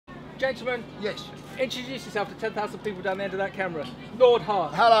Gentlemen, Yes. introduce yourself to 10,000 people down the end of that camera. Lord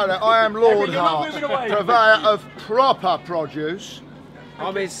Hart. Hello there, I am Lord Henry, you're not Hart, moving away. purveyor of proper produce.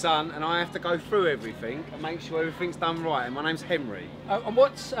 I'm his son, and I have to go through everything and make sure everything's done right. And my name's Henry. And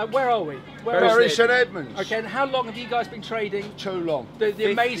what's, where are we? Bury St Edmunds. Okay, and how long have you guys been trading? Too long.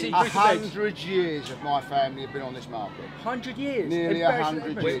 The amazing fruit and veg? 100 years of my family have been on this market. 100 years? Nearly in Bury St 100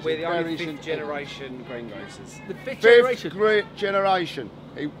 Edmunds? years. We're the only Bury fifth St generation greengrocers. The fifth Fifth generation? great generation.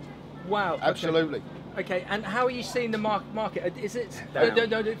 Wow. Absolutely. Okay. Okay, and how are you seeing the market? Is it Down.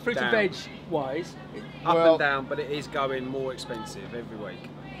 no, fruit and veg wise? Up Well- and down, but it is going more expensive every week.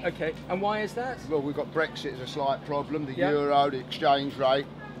 Okay, and why is that? Well, we've got Brexit as a slight problem, the Yeah. euro, the exchange rate.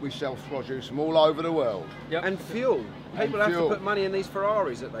 We sell produce from all over the world. Yep. And fuel. People have fuel. to put money in these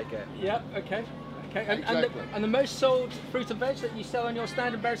Ferraris that they get. Yeah. Okay. Okay. And, Exactly. and the most sold fruit and veg that you sell on your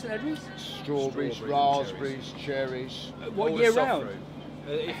stand in Bury St Edmunds? Strawberries, Strawberries and raspberries, cherries. What All the year soft round? fruit.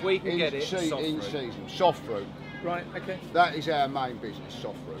 If we can get it, soft in fruit. season. Soft fruit. Right. Okay. That is our main business,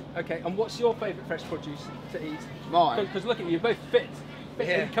 soft fruit. Okay. And what's your favourite fresh produce to eat? Mine. Because look at you, you're both fit.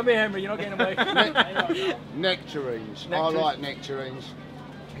 Yeah. Come here, Henry. You're not getting away. Nectarines. I Nectarines. like nectarines.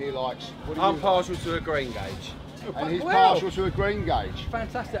 He likes. What do I'm you partial to a green gauge. like? And he's Wow. partial to a green gauge.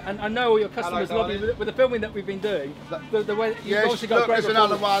 Fantastic. And I know all your customers Hello, love you darling. with the filming that we've been doing. The way you've Yes, obviously got look, great there's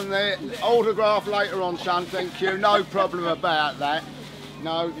another reporting. one there. Autograph later on, son. Thank you. No problem about that.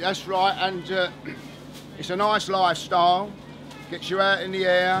 No, that's right. And it's a nice lifestyle. Gets you out in the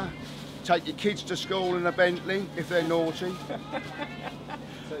air. Take your kids to school in a Bentley if they're naughty.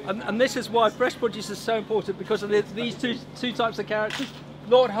 And this is why fresh produce is so important, because of these two types of characters.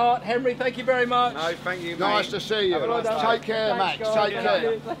 Lord Hart, Henry, thank you very much. No, thank you, mate. Nice to see you. Have a nice day. Take care, Thanks, Max. guys. Take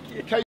care. Thank you. Keep